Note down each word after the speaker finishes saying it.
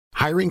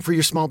Hiring for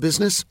your small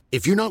business?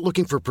 If you're not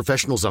looking for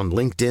professionals on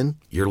LinkedIn,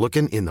 you're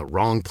looking in the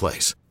wrong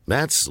place.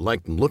 That's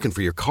like looking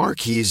for your car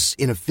keys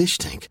in a fish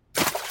tank.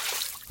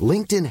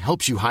 LinkedIn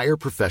helps you hire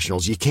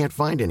professionals you can't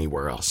find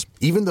anywhere else,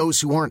 even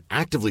those who aren't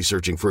actively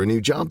searching for a new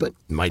job but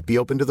might be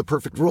open to the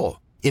perfect role.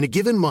 In a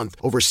given month,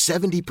 over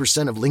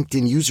 70% of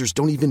LinkedIn users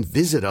don't even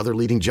visit other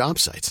leading job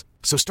sites.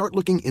 So start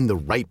looking in the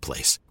right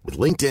place. With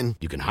LinkedIn,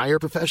 you can hire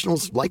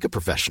professionals like a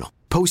professional.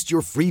 Post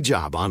your free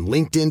job on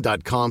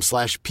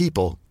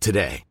linkedin.com/people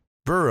today.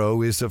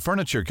 Burrow is a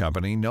furniture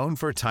company known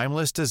for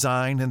timeless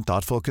design and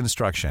thoughtful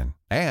construction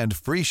and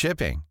free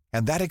shipping,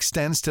 and that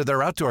extends to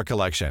their outdoor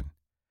collection.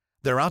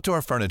 Their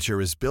outdoor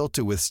furniture is built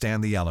to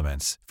withstand the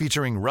elements,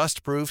 featuring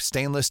rust-proof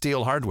stainless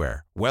steel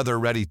hardware,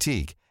 weather-ready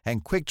teak,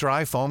 and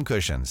quick-dry foam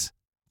cushions.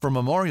 For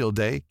Memorial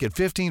Day, get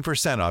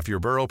 15% off your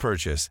Burrow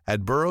purchase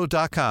at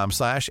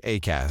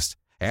burrow.com/ACAST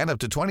and up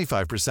to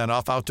 25%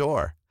 off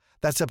outdoor.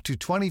 That's up to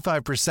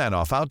 25%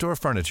 off outdoor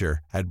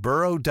furniture at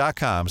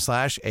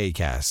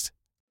burrow.com/ACAST.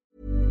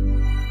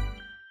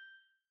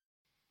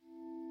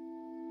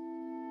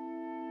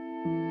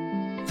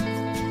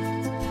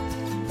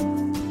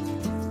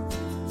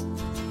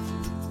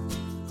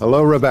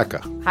 Hello,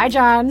 Rebecca. Hi,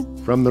 John.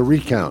 From The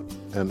Recount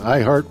and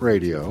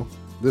iHeartRadio,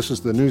 this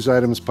is the News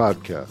Items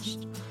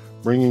Podcast,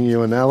 bringing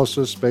you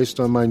analysis based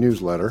on my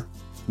newsletter,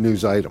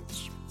 News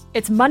Items.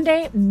 It's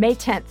Monday, May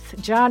 10th.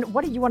 John,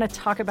 what do you want to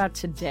talk about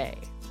today?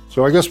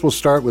 So I guess we'll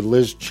start with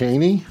Liz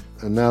Cheney.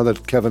 And now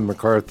that Kevin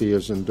McCarthy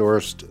has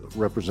endorsed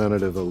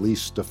Representative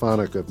Elise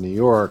Stefanik of New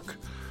York,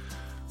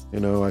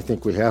 I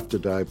think we have to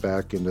dive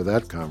back into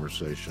that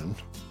conversation.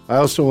 I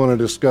also want to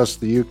discuss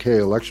the UK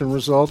election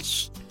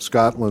results,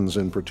 Scotland's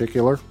in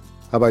particular.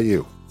 How about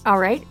you? All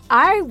right.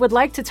 I would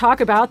like to talk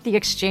about the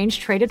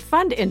exchange-traded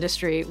fund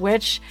industry,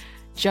 which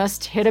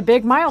just hit a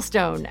big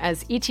milestone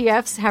as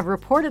ETFs have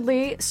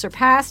reportedly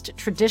surpassed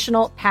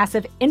traditional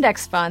passive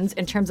index funds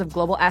in terms of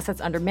global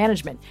assets under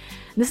management.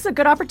 And this is a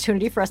good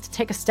opportunity for us to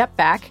take a step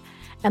back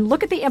and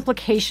look at the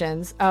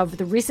implications of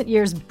the recent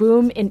year's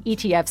boom in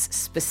ETFs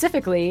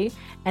specifically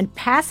and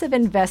passive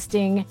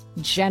investing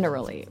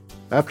generally.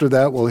 After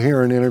that, we'll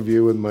hear an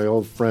interview with my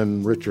old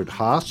friend Richard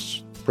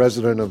Haass,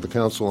 president of the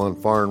Council on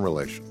Foreign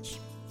Relations.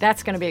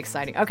 That's going to be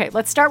exciting. Okay,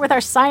 let's start with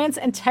our science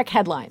and tech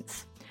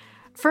headlines.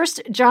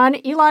 First, John,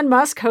 Elon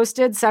Musk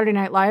hosted Saturday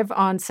Night Live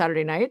on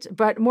Saturday night,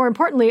 but more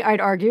importantly, I'd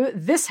argue,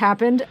 this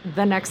happened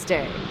the next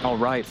day. All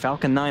right,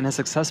 Falcon 9 has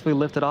successfully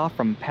lifted off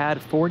from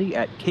Pad 40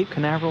 at Cape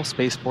Canaveral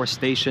Space Force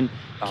Station,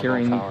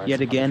 carrying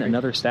yet again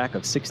another stack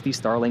of 60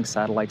 Starlink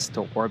satellites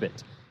to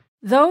orbit.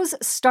 Those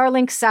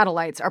Starlink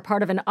satellites are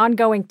part of an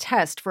ongoing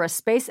test for a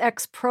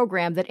SpaceX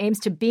program that aims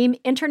to beam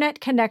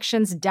internet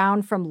connections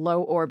down from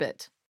low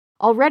orbit.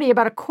 Already,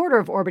 about a quarter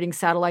of orbiting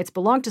satellites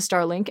belong to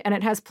Starlink, and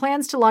it has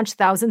plans to launch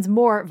thousands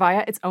more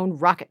via its own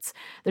rockets.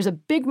 There's a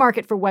big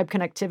market for web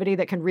connectivity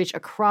that can reach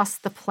across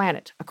the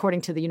planet.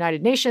 According to the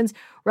United Nations,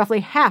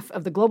 roughly half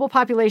of the global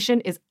population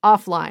is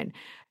offline.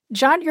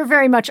 John, you're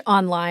very much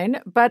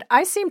online, but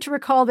I seem to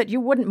recall that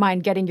you wouldn't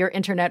mind getting your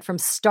internet from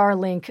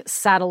Starlink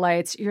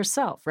satellites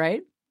yourself,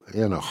 right?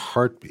 In a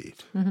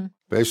heartbeat. Mm-hmm.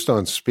 Based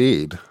on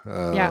speed,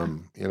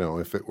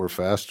 if it were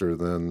faster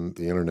than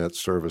the internet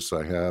service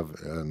I have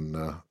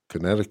in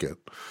Connecticut,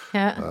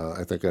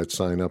 I think I'd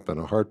sign up in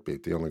a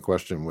heartbeat. The only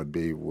question would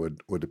be,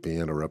 would it be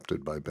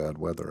interrupted by bad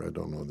weather? I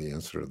don't know the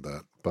answer to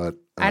that. But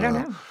I don't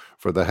know.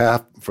 For the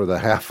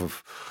half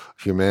of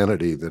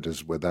humanity that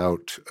is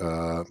without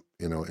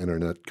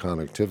internet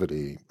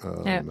connectivity,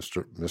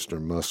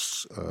 Mr.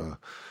 Musk's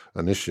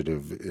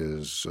initiative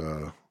is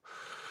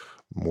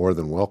more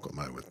than welcome,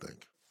 I would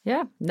think.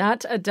 Yeah,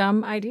 not a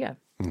dumb idea.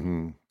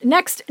 Mm-hmm.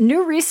 Next,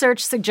 new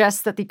research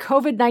suggests that the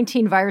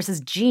COVID-19 virus's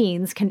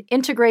genes can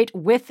integrate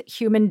with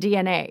human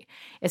DNA.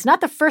 It's not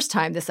the first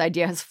time this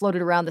idea has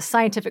floated around the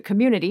scientific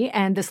community,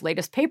 and this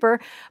latest paper,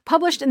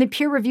 published in the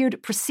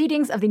peer-reviewed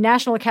Proceedings of the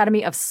National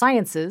Academy of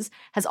Sciences,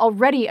 has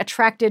already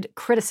attracted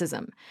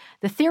criticism.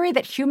 The theory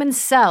that human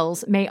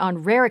cells may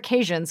on rare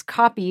occasions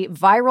copy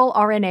viral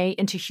RNA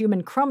into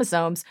human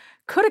chromosomes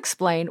could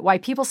explain why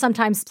people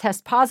sometimes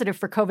test positive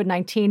for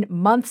COVID-19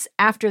 months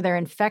after their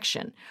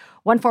infection.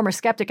 One former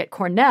skeptic at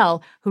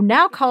Cornell, who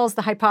now calls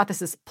the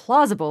hypothesis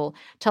plausible,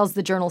 tells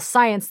the journal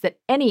Science that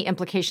any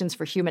implications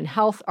for human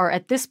health are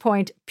at this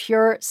point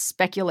pure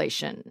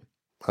speculation.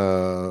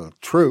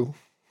 True.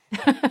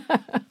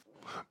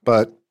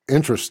 But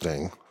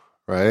interesting,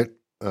 right?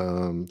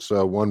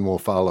 So one will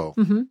follow.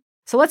 Mm-hmm.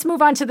 So let's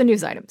move on to the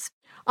news items.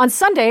 On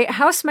Sunday,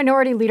 House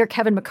Minority Leader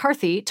Kevin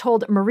McCarthy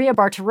told Maria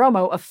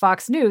Bartiromo of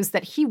Fox News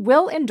that he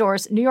will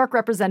endorse New York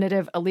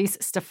Representative Elise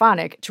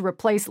Stefanik to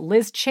replace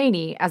Liz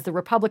Cheney as the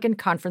Republican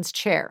conference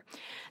chair.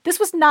 This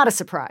was not a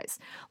surprise.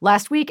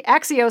 Last week,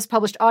 Axios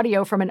published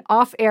audio from an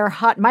off-air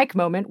hot mic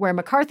moment where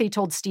McCarthy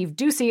told Steve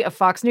Doocy of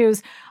Fox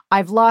News,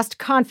 "I've lost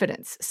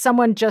confidence.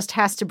 Someone just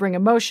has to bring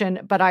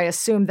emotion, but I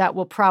assume that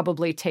will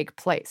probably take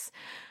place."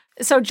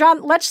 So,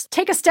 John, let's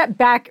take a step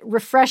back,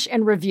 refresh,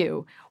 and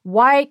review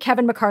why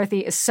Kevin McCarthy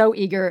is so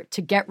eager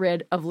to get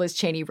rid of Liz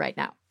Cheney right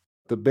now.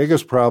 The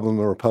biggest problem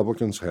the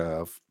Republicans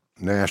have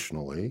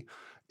nationally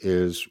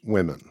is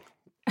women.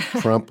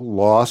 Trump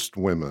lost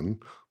women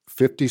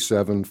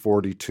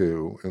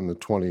 57-42 in the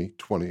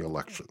 2020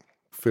 election,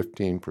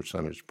 15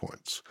 percentage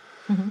points.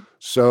 Mm-hmm.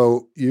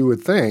 So you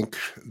would think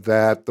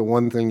that the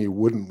one thing you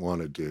wouldn't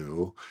want to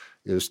do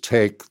is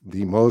take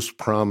the most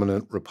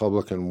prominent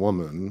Republican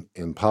woman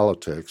in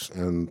politics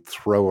and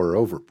throw her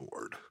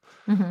overboard.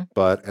 Mm-hmm.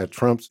 But at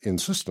Trump's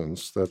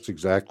insistence, that's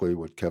exactly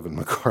what Kevin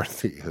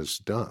McCarthy has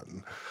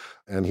done.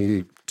 And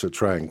he, to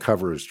try and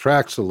cover his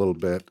tracks a little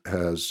bit,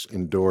 has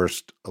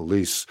endorsed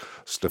Elise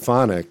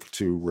Stefanik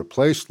to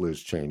replace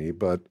Liz Cheney,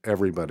 but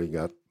everybody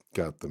got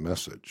the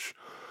message.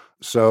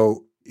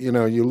 So,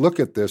 you look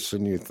at this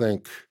and you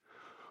think,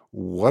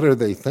 what are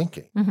they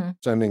thinking? Mm-hmm.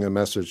 Sending a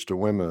message to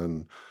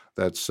women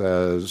that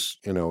says,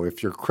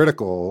 if you're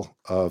critical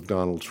of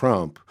Donald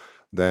Trump,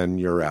 then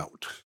you're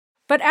out.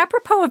 But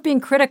apropos of being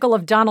critical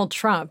of Donald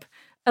Trump,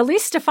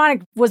 Elise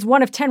Stefanik was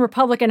one of 10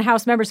 Republican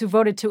House members who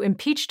voted to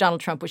impeach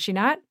Donald Trump, was she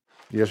not?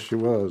 Yes, she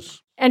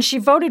was. And she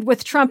voted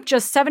with Trump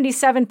just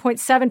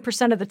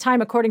 77.7% of the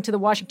time, according to the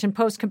Washington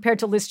Post, compared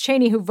to Liz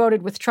Cheney, who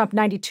voted with Trump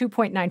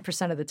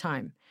 92.9% of the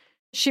time.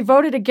 She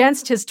voted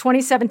against his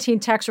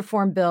 2017 tax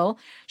reform bill.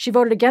 She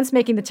voted against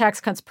making the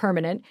tax cuts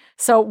permanent.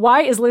 So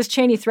why is Liz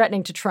Cheney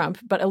threatening to Trump,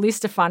 but Elise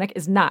Stefanik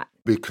is not?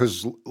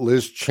 Because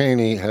Liz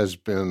Cheney has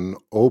been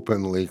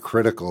openly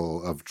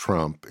critical of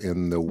Trump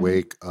in the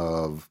wake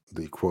of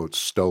the, quote,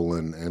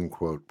 stolen, end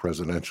quote,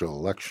 presidential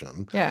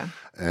election. Yeah.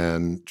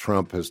 And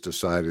Trump has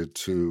decided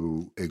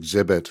to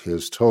exhibit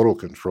his total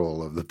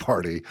control of the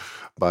party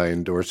by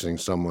endorsing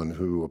someone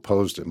who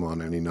opposed him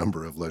on any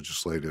number of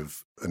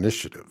legislative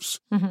initiatives.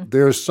 Mm-hmm.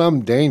 There's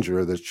some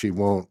danger that she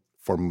won't,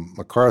 for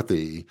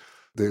McCarthy,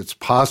 it's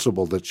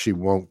possible that she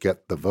won't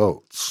get the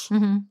votes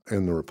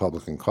in the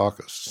Republican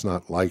caucus. It's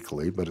not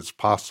likely, but it's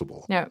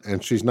possible. Yeah.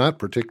 And she's not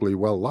particularly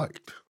well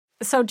liked.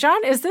 So,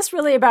 John, is this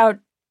really about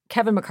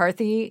Kevin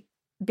McCarthy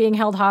being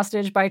held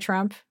hostage by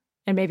Trump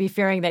and maybe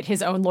fearing that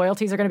his own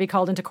loyalties are going to be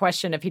called into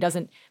question if he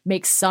doesn't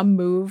make some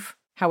move,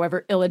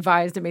 however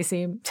ill-advised it may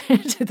seem,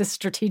 to the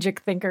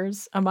strategic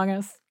thinkers among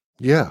us?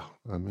 Yeah.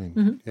 I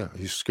mean,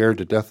 he's scared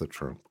to death of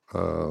Trump.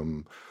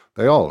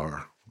 They all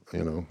are.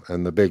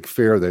 And the big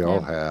fear they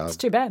all have it's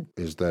too bad.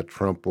 Is that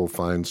Trump will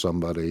find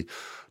somebody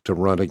to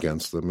run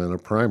against them in a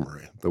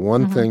primary. The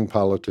one thing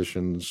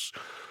politicians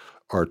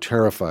are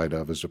terrified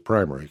of is a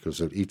primary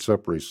because it eats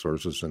up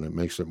resources and it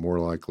makes it more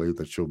likely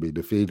that you'll be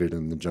defeated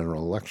in the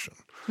general election.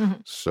 Mm-hmm.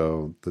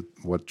 So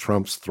what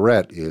Trump's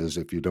threat is,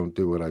 if you don't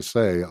do what I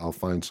say, I'll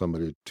find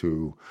somebody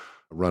to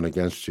run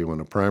against you in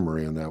a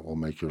primary, and that will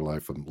make your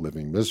life a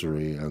living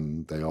misery.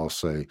 And they all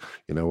say,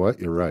 you know what,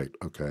 you're right.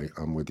 Okay,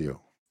 I'm with you.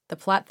 The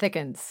plot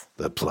thickens.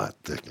 The plot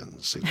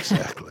thickens,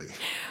 exactly.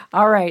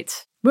 All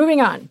right, moving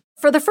on.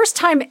 For the first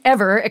time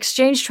ever,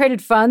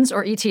 exchange-traded funds,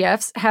 or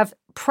ETFs, have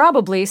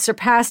probably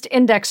surpassed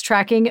index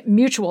tracking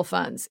mutual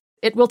funds.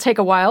 It will take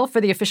a while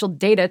for the official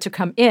data to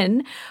come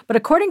in, but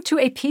according to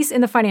a piece in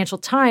the Financial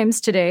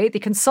Times today, the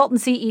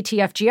consultancy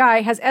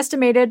ETFGI has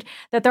estimated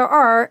that there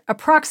are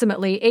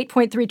approximately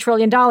 $8.3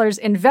 trillion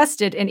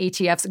invested in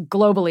ETFs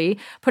globally,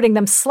 putting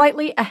them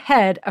slightly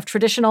ahead of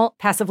traditional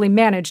passively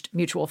managed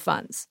mutual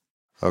funds.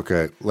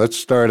 Okay, let's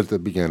start at the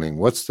beginning.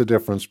 What's the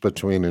difference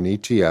between an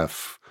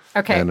ETF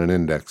and an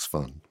index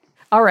fund?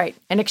 All right.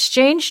 An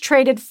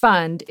exchange-traded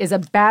fund is a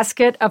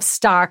basket of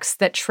stocks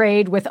that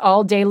trade with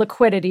all-day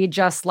liquidity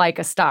just like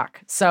a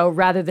stock. So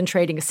rather than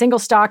trading a single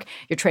stock,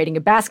 you're trading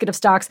a basket of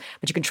stocks,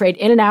 but you can trade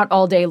in and out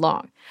all day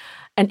long.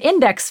 An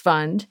index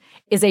fund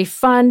is a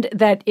fund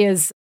that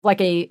is like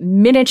a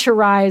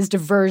miniaturized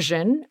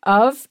version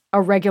of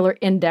a regular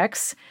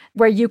index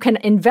where you can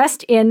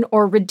invest in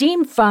or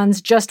redeem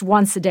funds just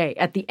once a day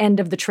at the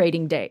end of the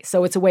trading day.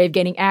 So it's a way of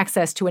gaining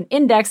access to an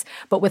index,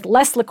 but with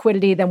less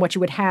liquidity than what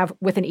you would have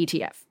with an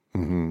ETF.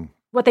 Mm-hmm.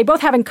 What they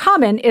both have in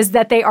common is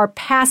that they are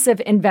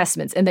passive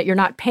investments and that you're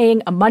not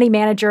paying a money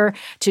manager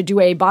to do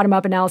a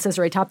bottom-up analysis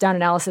or a top-down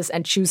analysis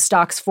and choose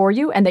stocks for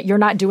you, and that you're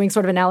not doing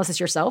sort of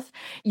analysis yourself.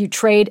 You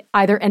trade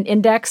either an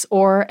index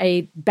or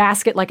a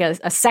basket, like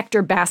a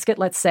sector basket,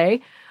 let's say,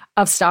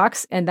 of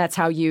stocks, and that's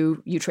how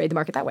you trade the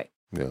market that way.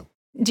 Yeah.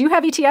 Do you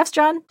have ETFs,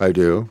 John? I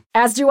do.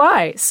 As do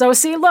I. So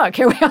see, look,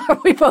 here we are.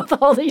 We both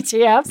hold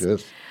ETFs.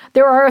 Yes.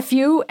 There are a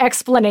few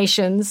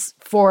explanations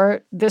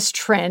for this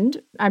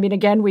trend. I mean,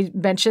 again, we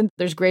mentioned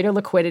there's greater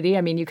liquidity.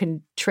 I mean, you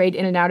can trade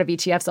in and out of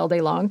ETFs all day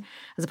long,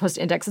 as opposed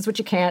to indexes, which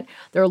you can't.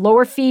 There are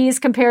lower fees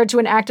compared to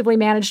an actively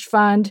managed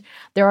fund.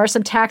 There are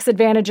some tax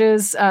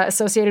advantages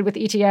associated with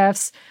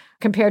ETFs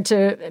compared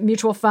to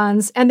mutual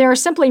funds. And there are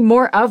simply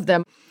more of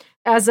them.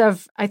 As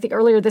of, I think,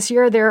 earlier this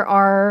year, there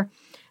are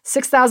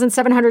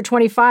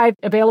 6,725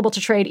 available to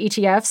trade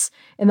ETFs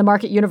in the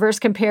market universe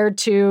compared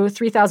to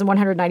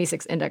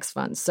 3,196 index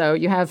funds. So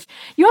you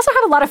also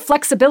have a lot of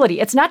flexibility.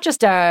 It's not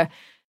just I'm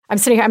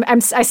sitting here,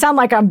 I sound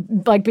like I'm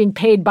like being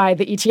paid by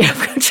the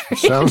ETF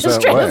Sounds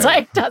that way.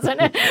 Like, doesn't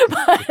it?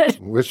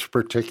 But which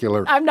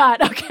particular? I'm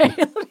not. Okay,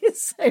 let me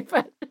say.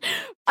 But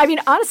I mean,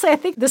 honestly, I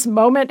think this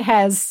moment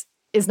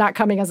is not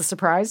coming as a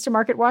surprise to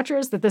market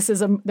watchers, that this is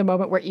the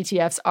moment where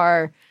ETFs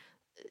are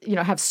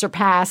have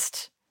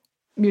surpassed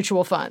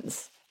mutual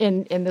funds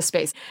in this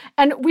space.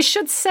 And we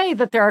should say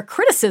that there are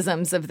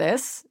criticisms of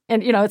this.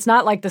 And, it's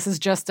not like this is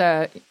just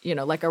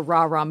like a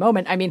rah-rah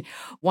moment. I mean,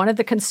 one of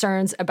the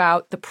concerns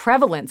about the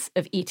prevalence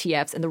of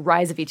ETFs and the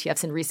rise of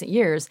ETFs in recent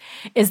years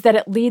is that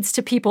it leads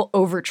to people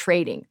over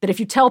trading. That if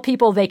you tell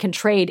people they can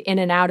trade in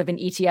and out of an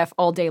ETF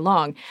all day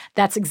long,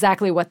 that's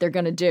exactly what they're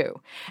going to do.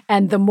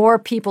 And the more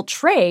people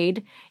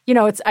trade,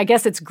 I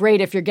guess it's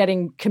great if you're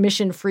getting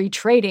commission-free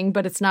trading,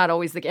 but it's not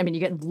always you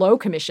get low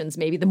commissions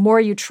maybe. The more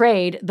you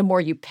trade, the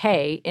more you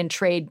pay in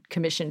trade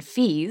commission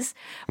fees,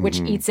 which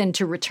eats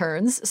into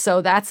returns.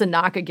 So that's a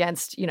knock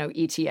against,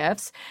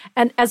 ETFs.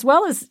 And as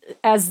well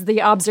as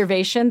the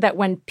observation that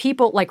when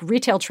people, like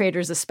retail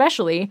traders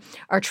especially,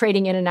 are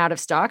trading in and out of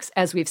stocks,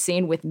 as we've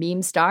seen with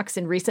meme stocks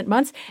in recent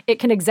months, it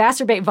can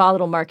exacerbate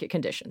volatile market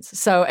conditions.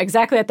 So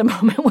exactly at the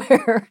moment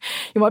where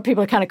you want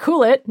people to kind of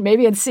cool it,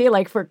 maybe and see,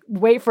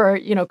 wait for,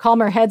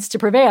 calmer heads to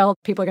prevail,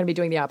 people are going to be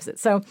doing the opposite.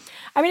 So,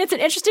 it's an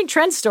interesting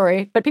trend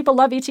story, but people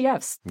love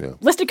ETFs. Yeah.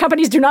 Listed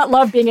companies do not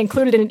love being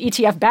included in an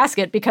ETF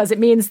basket because it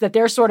means that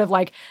they're sort of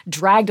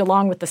dragged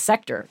along with the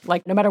sector.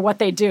 No matter what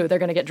they do, they're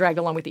going to get dragged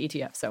along with the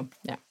ETF. So,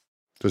 yeah.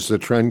 Does the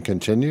trend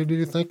continue, do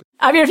you think?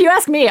 If you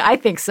ask me, I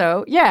think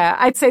so. Yeah,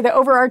 I'd say the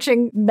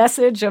overarching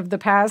message of the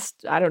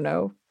past,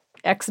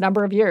 X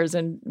number of years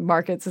in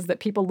markets is that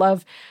people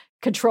love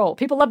control.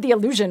 People love the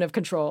illusion of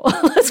control.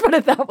 Let's put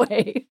it that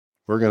way.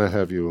 We're going to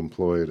have you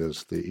employed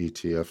as the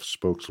ETF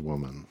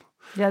spokeswoman.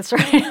 That's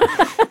right.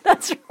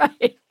 That's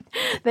right.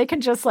 They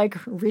can just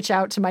reach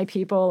out to my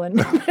people and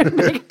make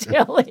a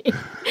deal.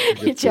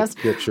 Get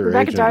your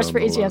Rebecca agent Darst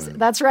for on the ETFs. line.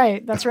 That's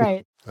right. That's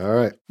right. All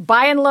right.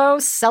 Buying low,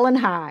 selling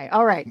high.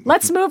 All right.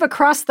 Let's move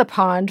across the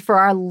pond for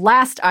our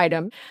last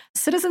item.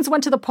 Citizens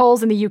went to the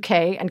polls in the UK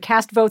and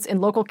cast votes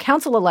in local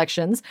council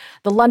elections,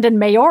 the London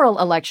mayoral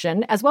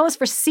election, as well as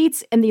for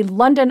seats in the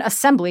London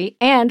Assembly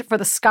and for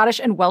the Scottish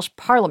and Welsh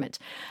Parliament.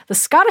 The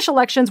Scottish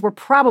elections were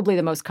probably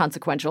the most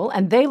consequential,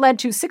 and they led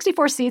to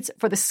 64 seats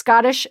for the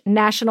Scottish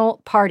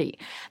National Party.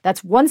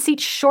 That's one seat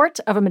short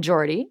of a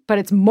majority, but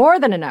it's more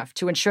than enough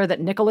to ensure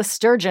that Nicola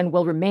Sturgeon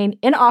will remain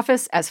in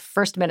office as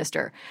First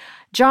Minister.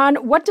 John,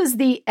 what does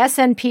the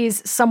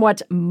SNP's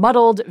somewhat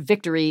muddled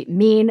victory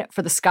mean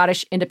for the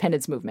Scottish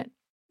independence movement?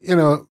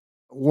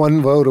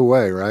 One vote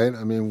away, right?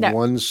 No.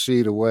 One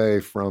seat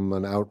away from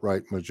an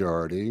outright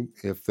majority.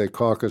 If they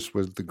caucus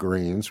with the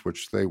Greens,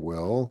 which they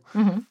will,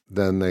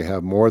 then they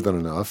have more than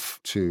enough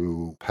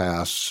to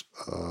pass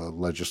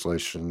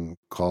legislation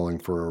calling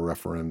for a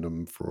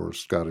referendum for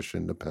Scottish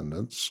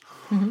independence.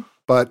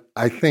 But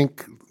I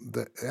think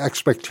the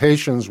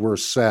expectations were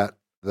set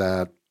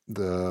that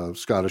the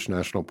Scottish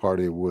National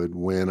Party would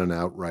win an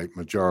outright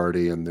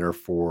majority, and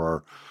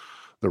therefore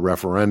the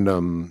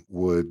referendum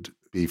would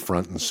be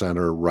front and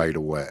center right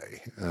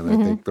away. And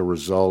I think the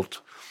result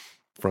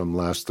from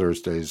last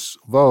Thursday's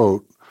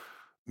vote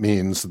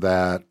means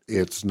that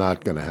it's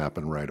not going to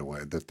happen right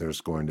away, that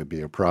there's going to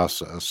be a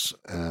process,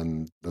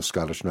 and the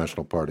Scottish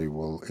National Party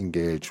will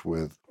engage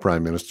with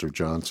Prime Minister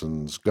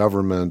Johnson's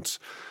government,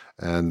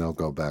 and they'll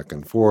go back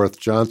and forth.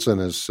 Johnson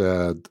has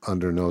said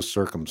under no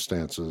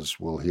circumstances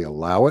will he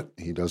allow it.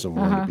 He doesn't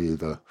want to be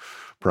the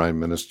prime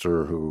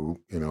minister who,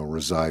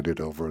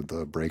 resided over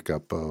the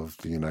breakup of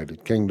the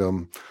United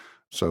Kingdom.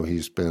 So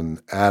he's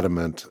been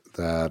adamant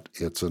that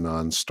it's a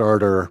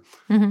non-starter.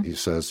 He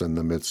says in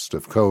the midst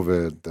of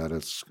COVID that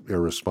it's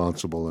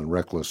irresponsible and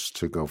reckless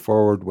to go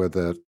forward with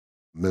it.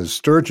 Ms.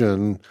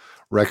 Sturgeon,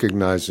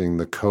 recognizing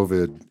the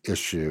COVID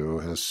issue,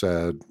 has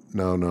said,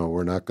 no,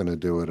 we're not going to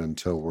do it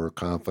until we're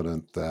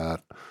confident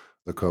that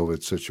the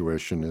COVID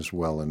situation is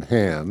well in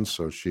hand.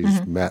 So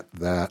she's met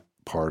that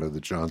part of the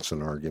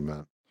Johnson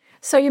argument.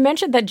 So you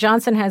mentioned that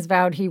Johnson has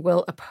vowed he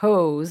will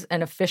oppose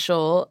an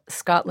official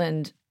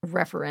Scotland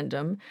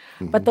referendum,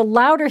 but the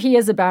louder he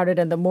is about it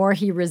and the more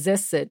he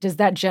resists it, does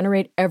that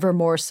generate ever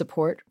more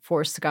support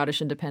for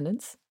Scottish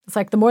independence?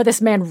 It's the more this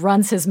man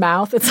runs his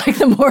mouth, it's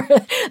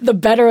the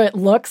better it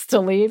looks to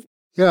leave.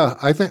 Yeah,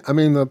 I think,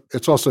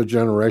 it's also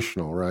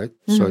generational, right?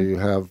 So you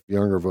have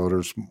younger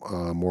voters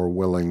more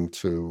willing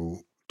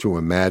to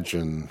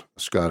imagine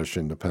Scottish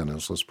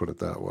independence, let's put it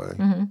that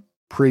way.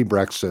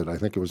 Pre-Brexit, I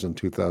think it was in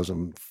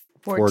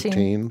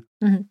 2014,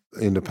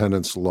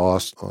 independence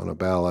lost on a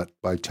ballot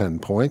by 10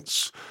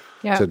 points.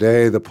 Yeah.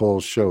 Today, the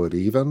polls show it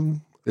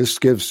even. This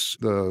gives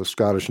the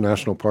Scottish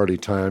National Party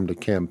time to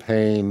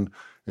campaign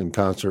in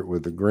concert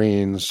with the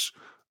Greens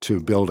to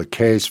build a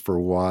case for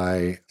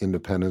why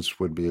independence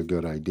would be a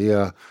good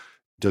idea.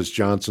 Does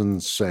Johnson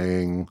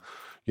saying,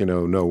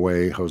 no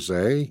way,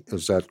 Jose,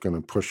 is that going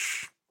to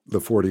push the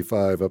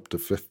 45 up to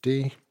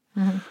 50?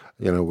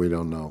 We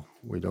don't know.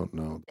 We don't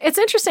know. It's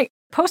interesting.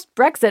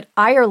 Post-Brexit,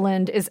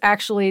 Ireland is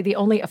actually the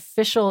only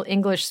official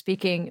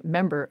English-speaking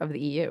member of the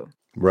EU.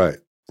 Right.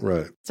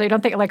 So you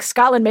don't think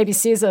Scotland maybe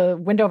sees a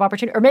window of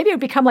opportunity, or maybe it would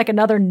become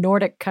another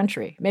Nordic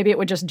country. Maybe it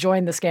would just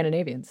join the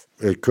Scandinavians.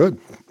 It could.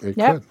 It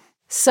could.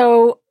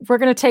 So we're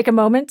going to take a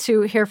moment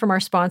to hear from our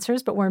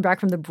sponsors, but when we're back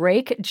from the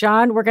break,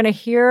 John, we're going to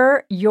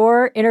hear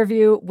your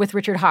interview with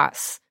Richard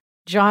Haass.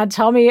 John,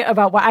 tell me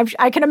about why.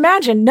 I can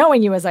imagine,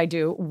 knowing you as I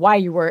do, why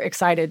you were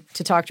excited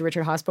to talk to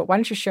Richard Haass, but why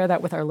don't you share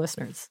that with our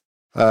listeners?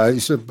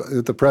 He's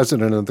the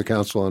president of the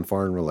Council on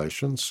Foreign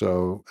Relations,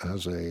 so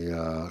has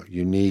a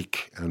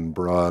unique and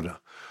broad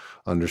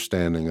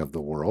understanding of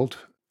the world.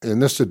 In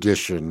this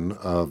edition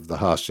of the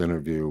Haass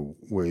interview,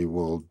 we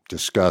will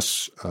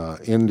discuss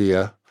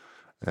India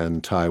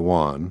and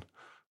Taiwan.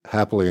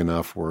 Happily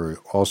enough, we're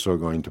also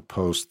going to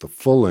post the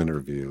full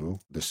interview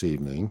this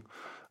evening,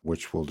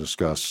 which will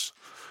discuss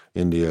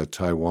India,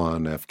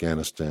 Taiwan,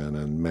 Afghanistan,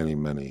 and many,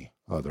 many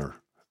other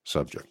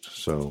subjects.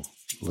 So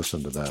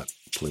listen to that,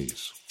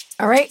 please.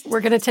 All right,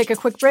 we're going to take a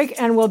quick break,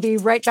 and we'll be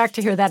right back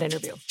to hear that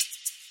interview.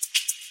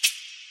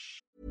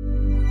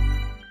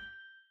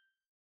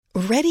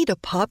 Ready to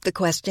pop the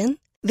question?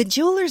 The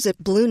jewelers at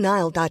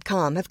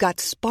BlueNile.com have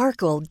got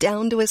sparkle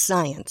down to a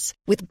science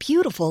with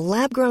beautiful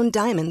lab-grown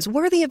diamonds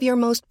worthy of your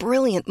most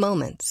brilliant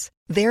moments.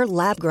 Their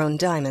lab-grown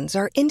diamonds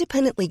are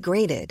independently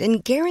graded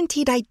and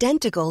guaranteed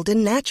identical to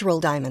natural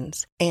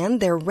diamonds,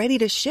 and they're ready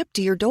to ship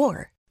to your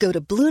door. Go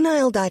to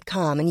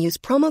BlueNile.com and use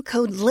promo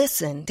code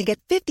LISTEN to get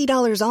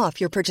 $50 off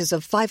your purchase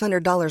of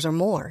 $500 or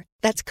more.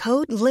 That's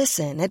code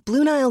LISTEN at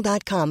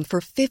BlueNile.com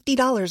for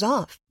 $50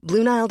 off.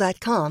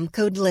 BlueNile.com,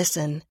 code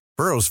LISTEN.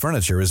 Burrow's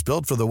furniture is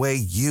built for the way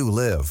you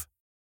live.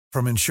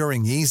 From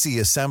ensuring easy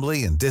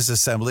assembly and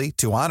disassembly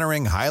to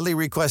honoring highly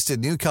requested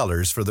new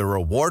colors for their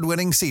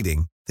award-winning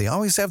seating, they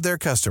always have their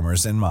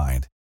customers in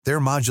mind. Their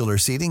modular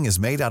seating is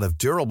made out of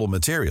durable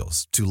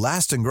materials to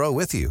last and grow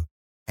with you.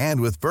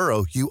 And with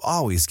Burrow, you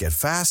always get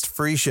fast,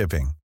 free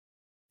shipping.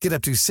 Get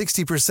up to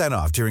 60%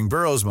 off during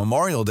Burrow's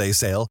Memorial Day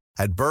sale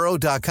at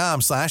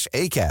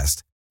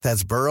burrow.com/ACAST.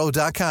 That's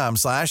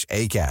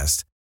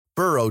burrow.com/ACAST.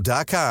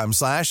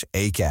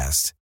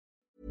 burrow.com/ACAST.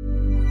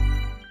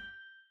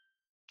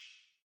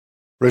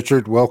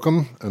 Richard,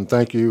 welcome, and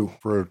thank you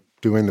for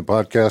doing the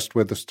podcast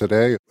with us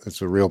today.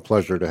 It's a real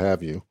pleasure to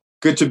have you.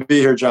 Good to be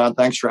here, John.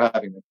 Thanks for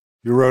having me.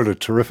 You wrote a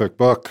terrific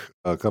book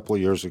a couple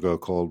of years ago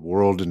called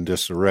World in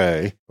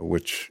Disarray,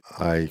 which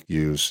I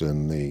use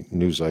in the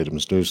News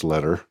Items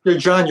newsletter. Yeah,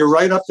 John, you're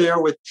right up there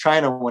with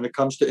China when it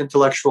comes to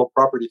intellectual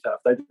property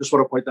theft. I just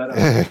want to point that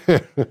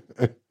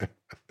out.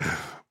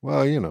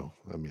 Well,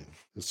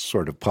 it's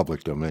sort of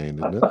public domain,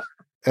 isn't it?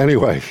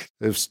 Anyway,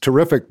 it's a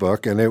terrific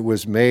book, and it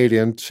was made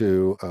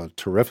into a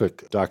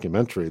terrific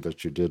documentary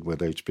that you did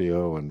with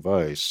HBO and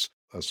Vice.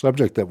 A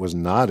subject that was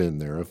not in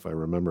there, if I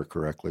remember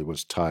correctly,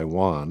 was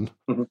Taiwan.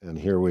 Mm-hmm. And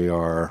here we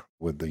are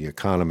with The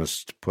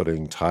Economist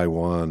putting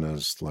Taiwan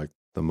as like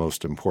the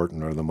most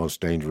important or the most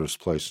dangerous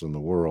place in the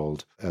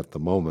world at the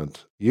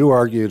moment. You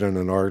argued in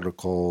an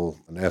article,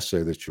 an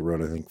essay that you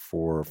wrote, I think,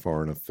 for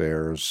Foreign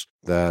Affairs,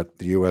 that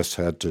the U.S.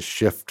 had to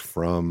shift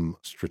from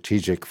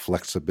strategic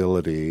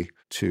flexibility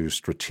to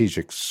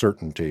strategic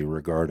certainty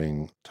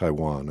regarding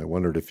Taiwan. I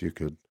wondered if you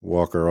could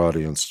walk our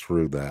audience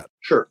through that.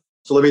 Sure.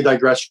 So let me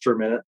digress for a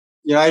minute.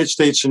 The United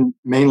States and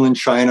mainland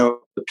China,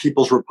 the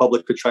People's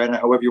Republic of China,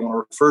 however you want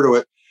to refer to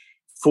it,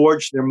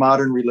 forged their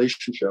modern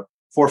relationship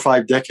 4 or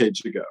 5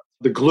 decades ago.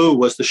 The glue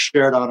was the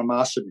shared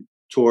animosity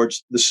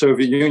towards the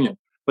Soviet Union.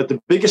 But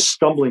the biggest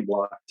stumbling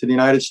block to the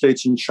United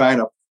States and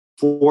China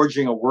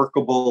forging a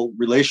workable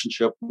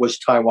relationship was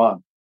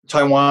Taiwan.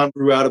 Taiwan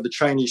grew out of the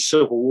Chinese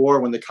Civil War.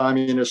 When the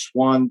communists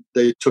won,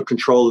 they took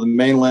control of the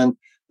mainland.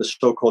 The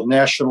so-called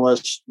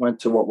nationalists went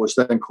to what was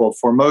then called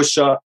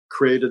Formosa,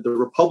 created the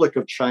Republic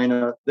of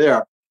China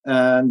there.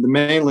 And the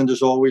mainland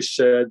has always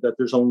said that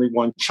there's only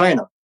one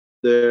China.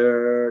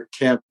 There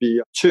can't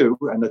be two,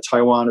 and that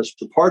Taiwan is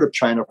a part of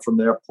China from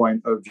their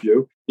point of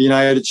view. The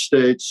United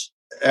States,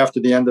 after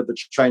the end of the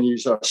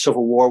Chinese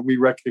Civil War, we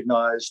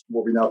recognized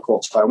what we now call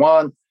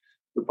Taiwan,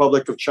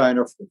 Republic of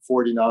China from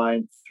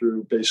 49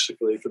 through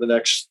basically for the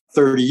next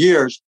 30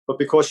 years. But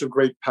because of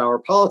great power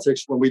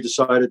politics, when we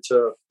decided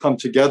to come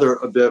together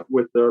a bit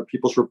with the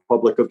People's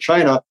Republic of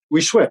China, we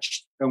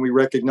switched and we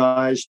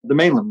recognized the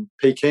mainland,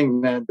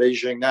 Peking and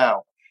Beijing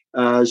now,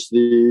 as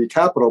the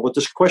capital. But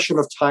this question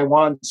of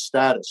Taiwan's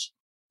status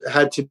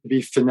had to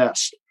be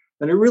finessed.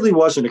 And it really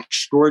was an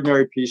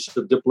extraordinary piece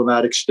of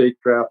diplomatic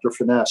statecraft or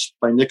finesse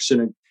by Nixon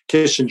and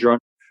Kissinger,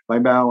 by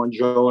Mao and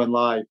Zhou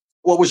Enlai.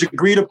 What was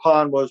agreed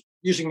upon was,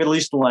 using Middle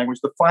Eastern language,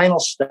 the final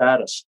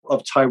status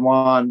of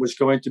Taiwan was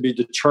going to be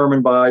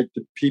determined by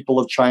the people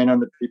of China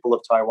and the people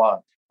of Taiwan.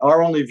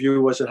 Our only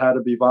view was it had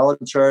to be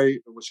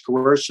voluntary, it was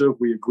coercive.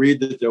 We agreed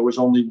that there was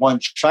only one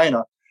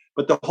China.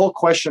 But the whole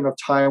question of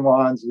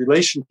Taiwan's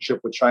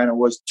relationship with China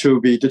was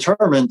to be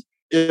determined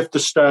if the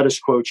status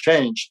quo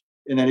changed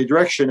in any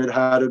direction. It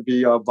had to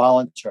be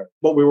voluntary.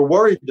 What we were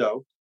worried,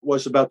 though,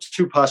 was about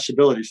two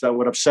possibilities that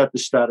would upset the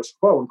status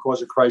quo and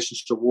cause a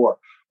crisis of war.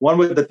 One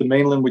was that the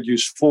mainland would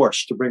use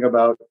force to bring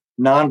about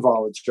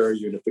non-voluntary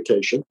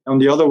unification.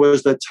 And the other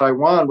was that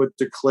Taiwan would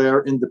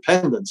declare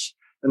independence,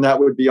 and that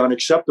would be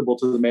unacceptable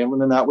to the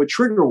mainland, and that would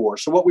trigger war.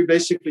 So what we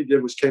basically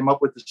did was came up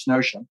with this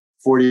notion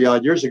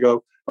 40-odd years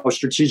ago of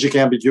strategic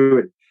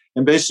ambiguity.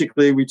 And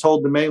basically, we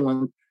told the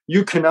mainland,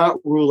 you cannot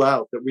rule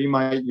out that we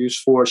might use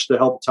force to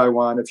help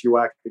Taiwan if you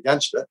act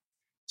against it.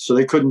 So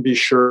they couldn't be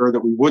sure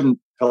that we wouldn't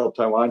help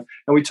Taiwan.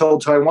 And we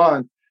told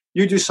Taiwan,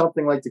 you do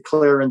something like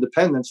declare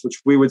independence,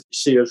 which we would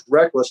see as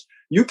reckless,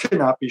 you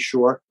cannot be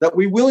sure that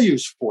we will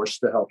use force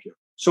to help you.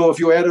 So if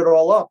you add it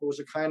all up, it was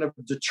a kind of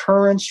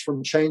deterrence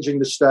from changing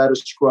the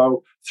status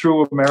quo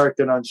through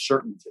American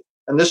uncertainty.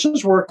 And this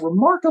has worked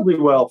remarkably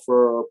well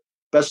for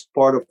best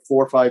part of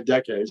 4 or 5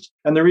 decades.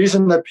 And the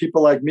reason that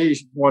people like me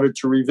wanted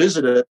to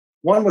revisit it,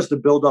 one was the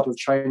buildup of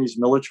Chinese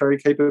military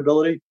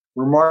capability,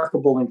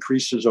 remarkable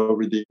increases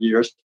over the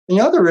years. And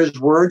the other is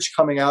words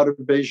coming out of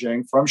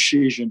Beijing from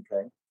Xi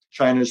Jinping,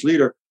 China's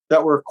leader,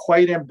 that were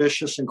quite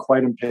ambitious and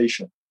quite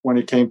impatient when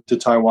it came to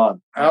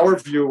Taiwan. Our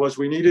view was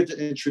we needed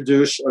to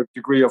introduce a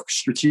degree of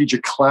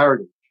strategic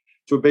clarity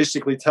to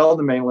basically tell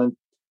the mainland,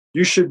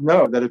 you should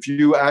know that if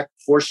you act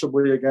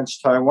forcibly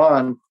against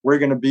Taiwan, we're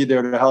going to be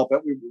there to help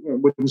it. We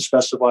wouldn't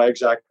specify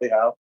exactly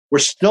how. We're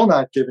still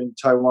not giving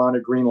Taiwan a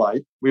green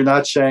light. We're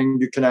not saying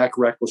you can act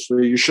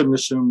recklessly. You shouldn't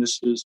assume this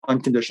is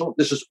unconditional.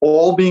 This is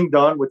all being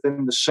done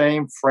within the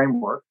same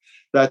framework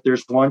that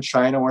there's one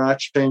China. We're not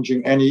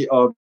changing any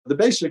of the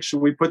basics. So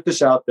we put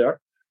this out there.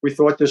 We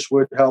thought this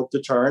would help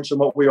deterrence. And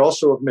what we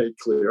also have made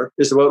clear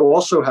is that what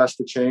also has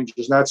to change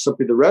is not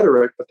simply the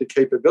rhetoric, but the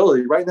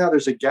capability. Right now,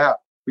 there's a gap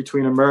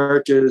between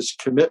America's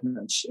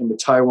commitments in the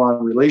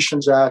Taiwan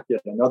Relations Act,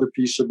 yet another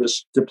piece of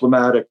this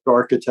diplomatic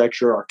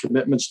architecture, our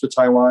commitments to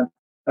Taiwan,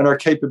 and our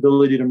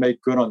capability to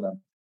make good on them.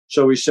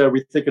 So we said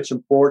we think it's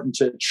important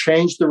to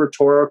change the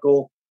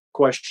rhetorical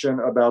question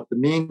about the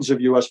means of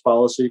U.S.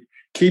 policy,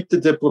 keep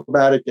the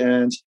diplomatic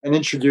ends, and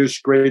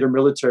introduce greater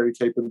military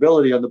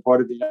capability on the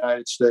part of the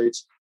United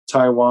States,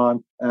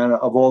 Taiwan, and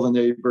of all the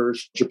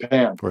neighbors,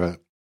 Japan. Right.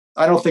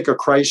 I don't think a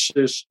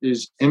crisis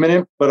is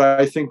imminent, but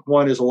I think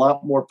one is a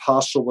lot more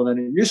possible than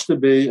it used to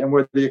be. And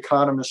where The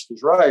Economist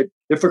is right,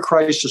 if a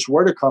crisis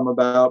were to come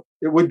about,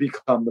 it would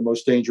become the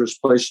most dangerous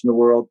place in the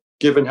world,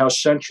 given how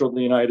central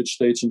the United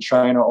States and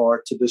China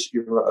are to this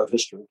era of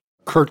history.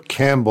 Kurt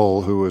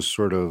Campbell, who was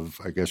sort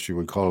of, I guess you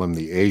would call him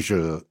the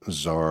Asia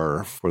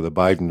czar for the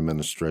Biden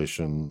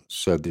administration,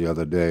 said the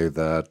other day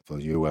that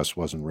the U.S.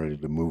 wasn't ready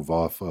to move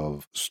off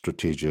of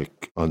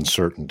strategic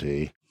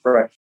uncertainty.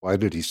 Right. Why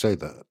did he say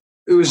that?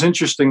 It was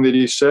interesting that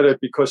he said it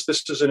because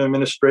this is an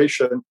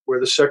administration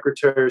where the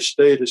Secretary of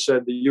State has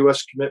said the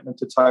U.S. commitment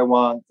to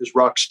Taiwan is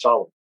rock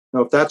solid.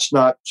 Now, if that's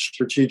not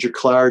strategic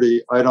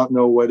clarity, I don't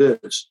know what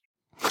is.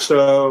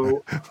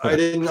 So I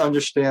didn't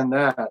understand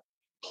that.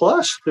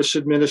 Plus, this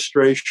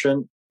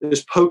administration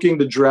is poking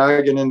the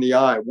dragon in the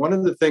eye. One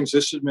of the things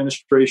this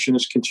administration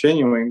is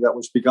continuing that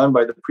was begun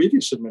by the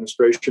previous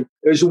administration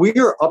is we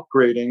are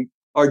upgrading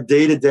our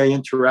day-to-day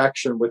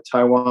interaction with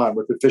Taiwan,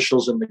 with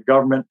officials in the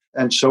government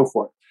and so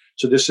forth.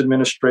 So this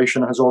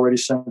administration has already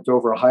sent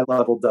over a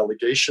high-level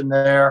delegation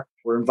there.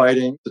 We're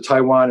inviting the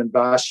Taiwan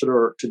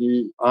ambassador to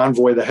the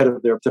envoy, the head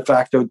of their de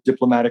facto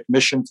diplomatic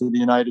mission to the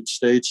United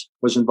States,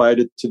 was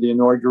invited to the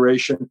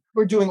inauguration.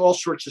 We're doing all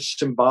sorts of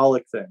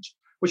symbolic things,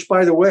 which,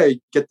 by the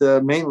way, get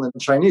the mainland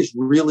Chinese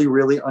really,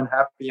 really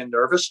unhappy and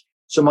nervous.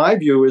 So my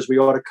view is we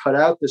ought to cut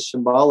out this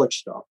symbolic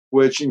stuff,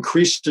 which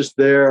increases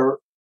their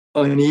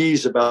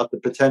unease about the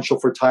potential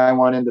for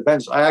Taiwan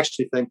independence. I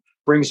actually think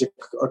brings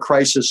a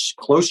crisis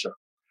closer.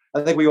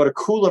 I think we ought to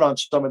cool it on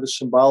some of the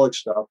symbolic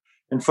stuff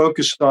and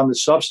focus on the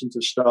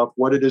substantive stuff,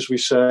 what it is we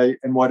say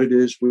and what it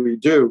is we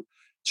do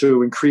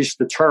to increase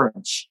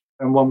deterrence.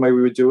 And one way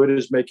we would do it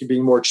is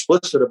being more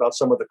explicit about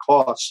some of the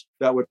costs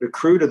that would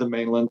accrue to the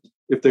mainland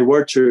if they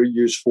were to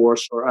use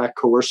force or act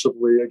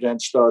coercively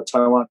against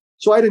Taiwan.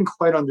 So I didn't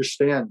quite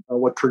understand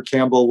what Kurt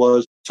Campbell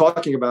was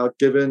talking about,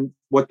 given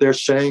what they're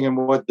saying and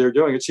what they're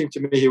doing. It seemed to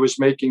me he was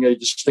making a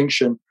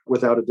distinction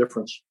without a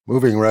difference.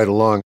 Moving right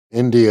along,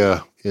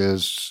 India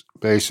is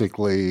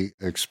basically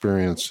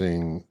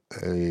experiencing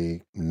a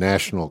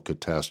national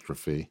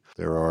catastrophe.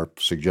 There are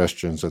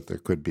suggestions that there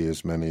could be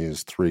as many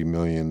as 3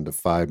 million to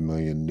 5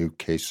 million new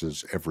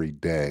cases every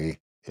day.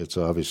 It's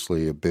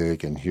obviously a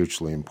big and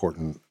hugely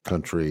important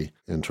country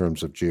in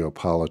terms of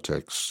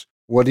geopolitics.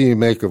 What do you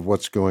make of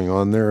what's going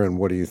on there, and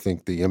what do you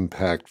think the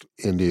impact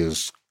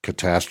India's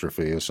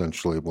catastrophe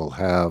essentially will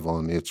have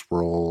on its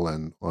role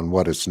and on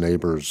what its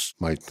neighbors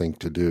might think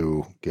to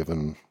do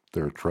given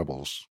their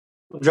troubles?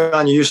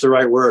 John, you used the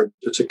right word.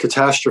 It's a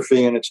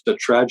catastrophe and it's a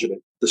tragedy.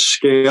 The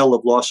scale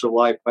of loss of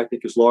life, I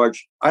think, is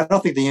large. I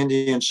don't think the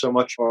Indians so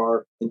much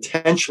are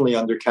intentionally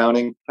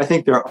undercounting. I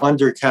think they're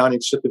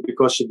undercounting simply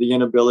because of the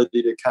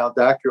inability to count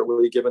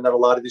accurately, given that a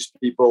lot of these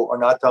people are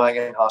not dying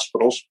in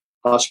hospitals.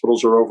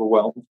 Hospitals are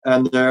overwhelmed,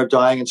 and they're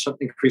dying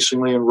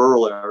increasingly in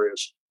rural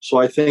areas. So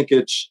I think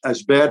it's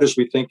as bad as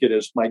we think it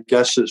is. My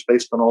guess is,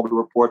 based on all the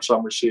reports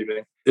I'm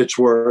receiving, it's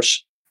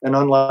worse. And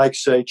unlike,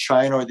 say,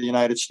 China or the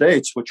United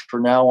States, which are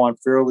now on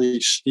fairly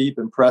steep,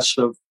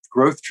 impressive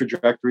growth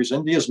trajectories,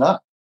 India is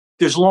not.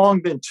 There's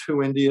long been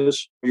two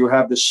Indias. You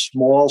have this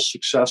small,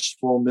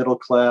 successful,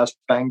 middle-class,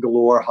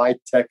 Bangalore,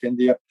 high-tech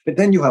India. But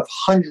then you have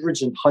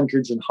hundreds and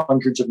hundreds and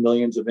hundreds of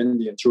millions of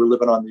Indians who are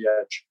living on the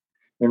edge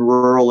in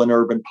rural and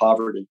urban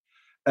poverty.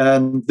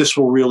 And this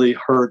will really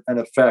hurt and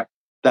affect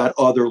that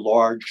other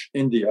large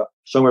India,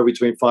 somewhere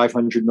between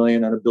 500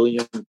 million and a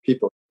billion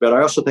people. But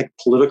I also think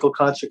political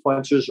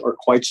consequences are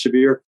quite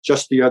severe.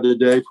 Just the other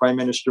day, Prime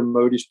Minister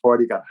Modi's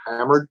party got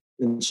hammered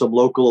in some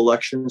local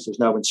elections. There's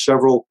now been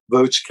several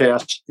votes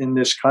cast in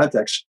this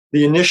context.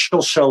 The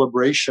initial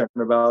celebration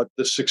about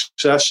the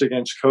success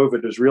against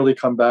COVID has really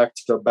come back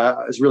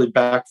has really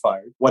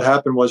backfired. What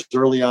happened was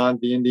early on,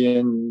 the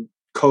Indian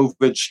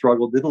COVID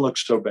struggle didn't look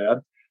so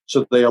bad.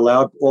 So they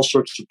allowed all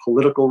sorts of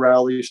political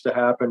rallies to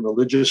happen,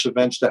 religious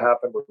events to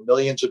happen, where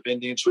millions of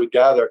Indians would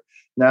gather.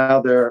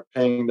 Now they're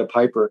paying the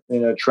piper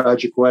in a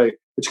tragic way.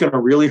 It's going to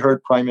really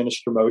hurt Prime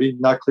Minister Modi.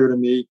 Not clear to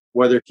me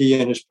whether he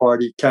and his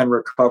party can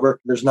recover.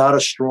 There's not a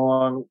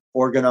strong,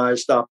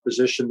 organized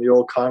opposition. The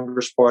old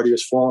Congress party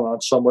has fallen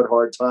on somewhat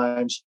hard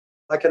times.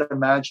 I can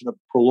imagine a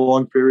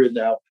prolonged period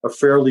now, a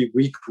fairly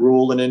weak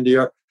rule in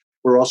India,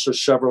 where also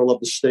several of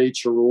the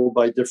states are ruled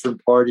by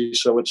different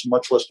parties. So it's a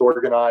much less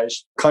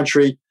organized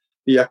country.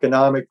 The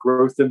economic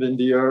growth of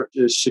India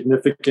is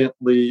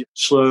significantly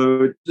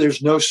slowed.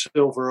 There's no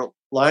silver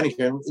lining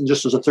here. And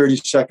just as a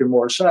 30-second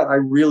more aside, I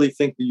really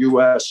think the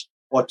U.S.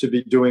 ought to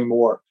be doing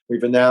more.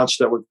 We've announced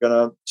that we're going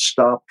to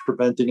stop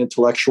preventing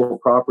intellectual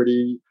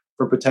property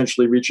from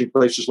potentially reaching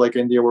places like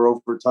India, where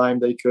over time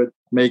they could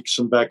make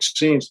some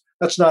vaccines.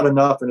 That's not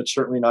enough, and it's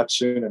certainly not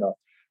soon enough.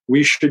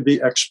 We should be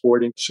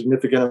exporting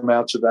significant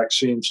amounts of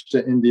vaccines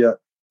to India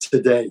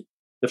today,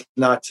 if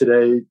not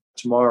today,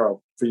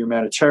 tomorrow, for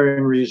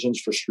humanitarian reasons,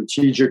 for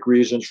strategic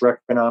reasons,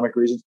 for economic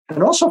reasons,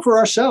 and also for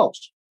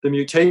ourselves. The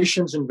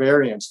mutations and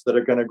variants that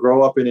are going to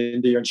grow up in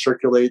India and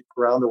circulate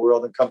around the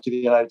world and come to the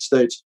United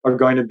States are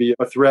going to be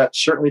a threat,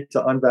 certainly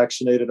to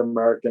unvaccinated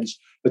Americans,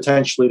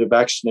 potentially to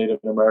vaccinated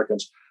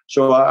Americans.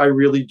 So I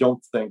really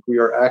don't think we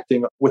are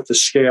acting with the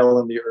scale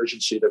and the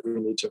urgency that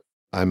we need to.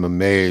 I'm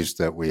amazed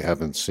that we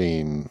haven't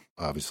seen,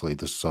 obviously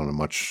this is on a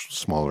much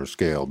smaller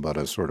scale, but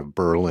a sort of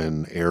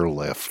Berlin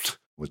airlift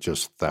with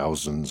just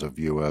thousands of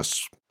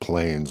U.S.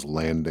 planes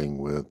landing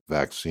with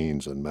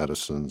vaccines and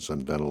medicines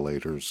and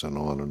ventilators and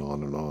on and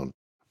on and on.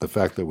 The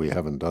fact that we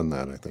haven't done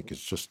that, I think,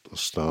 is just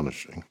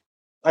astonishing.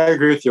 I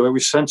agree with you.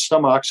 We've sent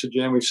some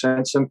oxygen, we've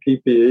sent some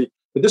PPE,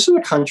 but this is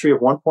a country of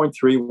 1.3,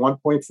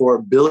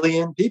 1.4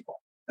 billion people,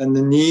 and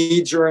the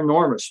needs are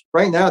enormous.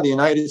 Right now, the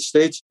United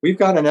States, we've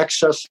got an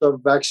excess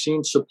of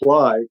vaccine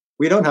supply.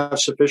 We don't have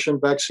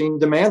sufficient vaccine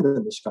demand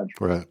in this country.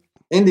 Right.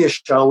 India,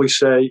 shall we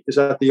say, is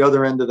at the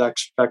other end of that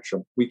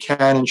spectrum. We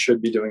can and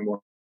should be doing more.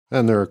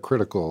 And they're a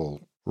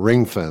critical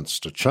ring fence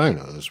to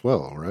China as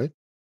well, right?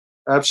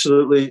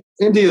 Absolutely.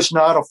 India is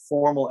not a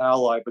formal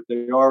ally, but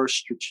they are a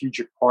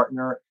strategic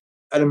partner.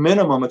 At a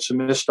minimum, it's a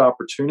missed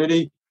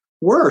opportunity.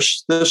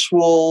 Worse, this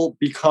will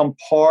become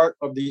part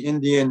of the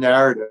Indian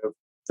narrative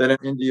that in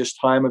India's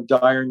time of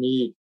dire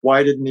need,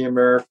 why didn't the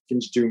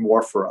Americans do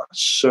more for us?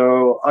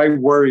 So I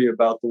worry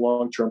about the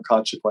long-term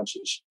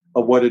consequences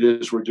of what it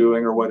is we're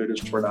doing or what it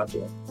is we're not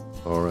doing.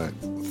 All right.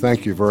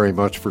 Thank you very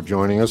much for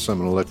joining us. I'm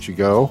going to let you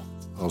go.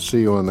 I'll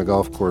see you on the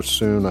golf course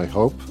soon, I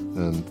hope.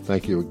 And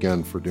thank you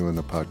again for doing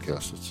the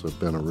podcast. It's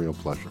been a real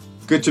pleasure.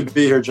 Good to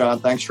be here, John.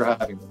 Thanks for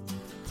having me.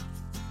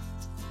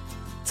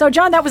 So,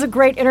 John, that was a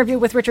great interview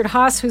with Richard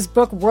Haass, whose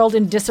book, World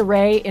in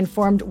Disarray,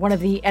 informed one of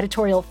the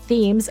editorial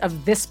themes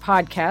of this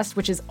podcast,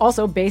 which is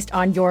also based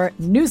on your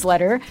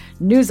newsletter,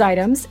 News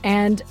Items.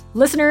 And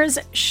listeners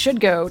should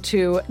go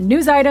to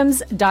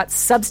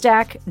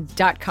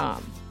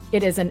newsitems.substack.com.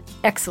 It is an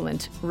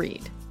excellent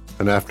read.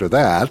 And after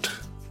that,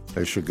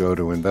 they should go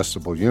to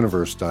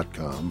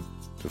investableuniverse.com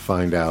to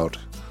find out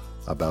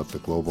about the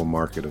global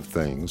market of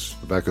things.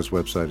 Rebecca's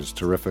website is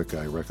terrific.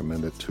 I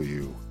recommend it to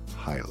you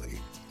highly.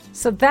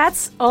 So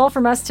that's all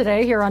from us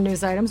today here on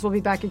News Items. We'll be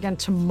back again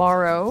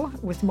tomorrow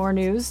with more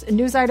news.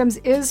 News Items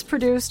is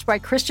produced by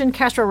Christian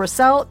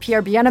Castro-Russell,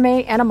 Pierre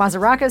Bienaimé, Anna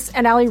Mazarakis,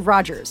 and Ali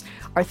Rogers.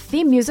 Our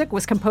theme music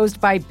was composed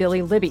by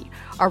Billy Libby.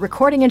 Our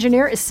recording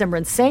engineer is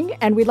Simran Singh,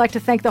 and we'd like to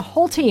thank the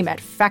whole team at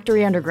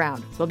Factory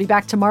Underground. We'll be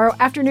back tomorrow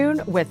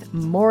afternoon with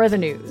more of the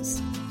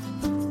news.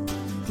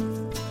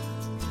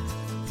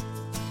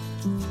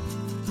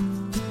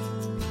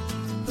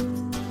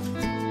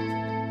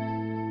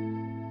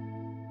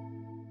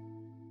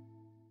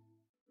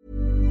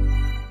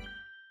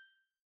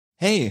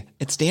 Hey,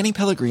 it's Danny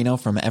Pellegrino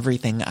from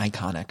Everything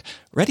Iconic.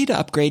 Ready to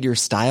upgrade your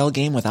style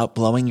game without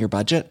blowing your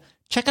budget?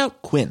 Check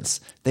out Quince.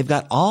 They've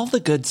got all the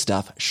good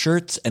stuff,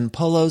 shirts and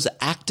polos,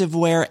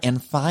 activewear,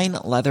 and fine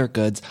leather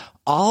goods,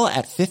 all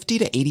at 50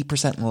 to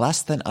 80%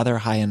 less than other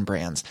high-end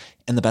brands.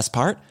 And the best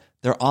part?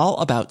 They're all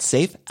about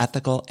safe,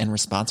 ethical, and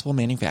responsible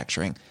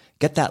manufacturing.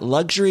 Get that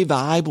luxury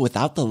vibe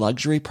without the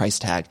luxury price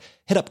tag.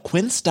 Hit up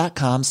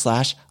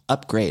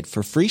quince.com/upgrade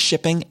for free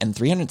shipping and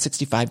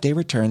 365-day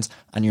returns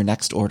on your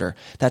next order.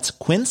 That's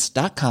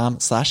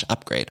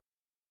quince.com/upgrade.